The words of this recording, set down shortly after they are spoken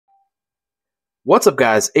What's up,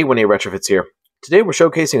 guys? 818 Retrofits here. Today we're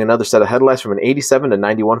showcasing another set of headlights from an 87 to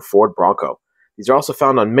 91 Ford Bronco. These are also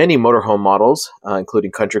found on many motorhome models,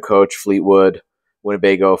 including Country Coach, Fleetwood,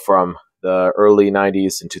 Winnebago from the early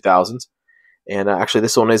 90s and 2000s. And actually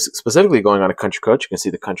this one is specifically going on a Country Coach. You can see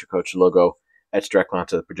the Country Coach logo etched directly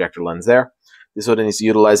onto the projector lens there. This one is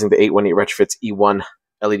utilizing the 818 Retrofits E1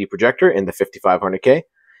 LED projector in the 5500K.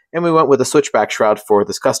 And we went with a switchback shroud for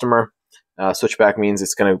this customer. Switchback means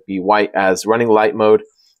it's going to be white as running light mode,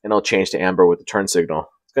 and it'll change to amber with the turn signal.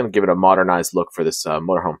 It's going to give it a modernized look for this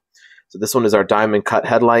motorhome. So this one is our diamond cut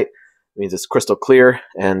headlight. It means it's crystal clear,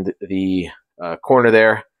 and the corner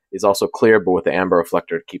there is also clear, but with the amber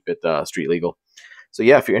reflector to keep it street legal. So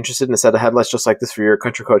yeah, if you're interested in a set of headlights just like this for your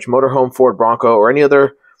Country Coach motorhome, Ford Bronco, or any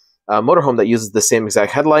other motorhome that uses the same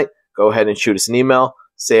exact headlight, go ahead and shoot us an email,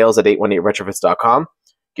 sales@818retrofits.com.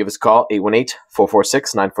 Give us a call,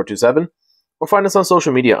 818-446-9427. Or find us on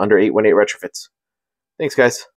social media under 818 Retrofits. Thanks, guys.